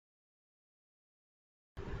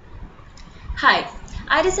Hi,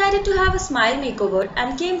 I decided to have a smile makeover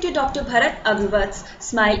and came to Dr. Bharat Agrawat's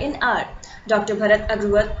Smile in Hour. Dr. Bharat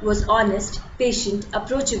Agrawat was honest, patient,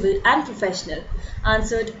 approachable and professional,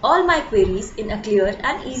 answered all my queries in a clear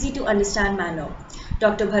and easy to understand manner.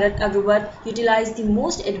 Dr. Bharat Agrawat utilized the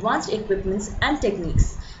most advanced equipments and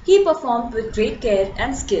techniques. He performed with great care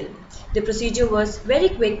and skill. The procedure was very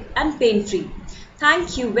quick and pain-free.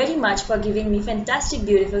 Thank you very much for giving me fantastic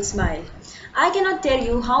beautiful smile. I cannot tell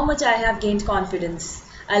you how much I have gained confidence.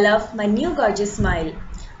 I love my new gorgeous smile.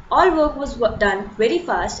 All work was done very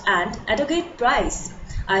fast and at a great price.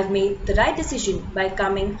 I've made the right decision by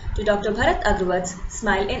coming to Dr. Bharat Agrawat's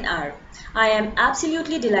Smile in Hour. I am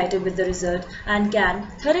absolutely delighted with the result and can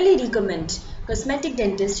thoroughly recommend Cosmetic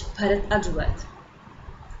dentist Bharat Agrawat.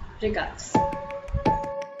 Regards.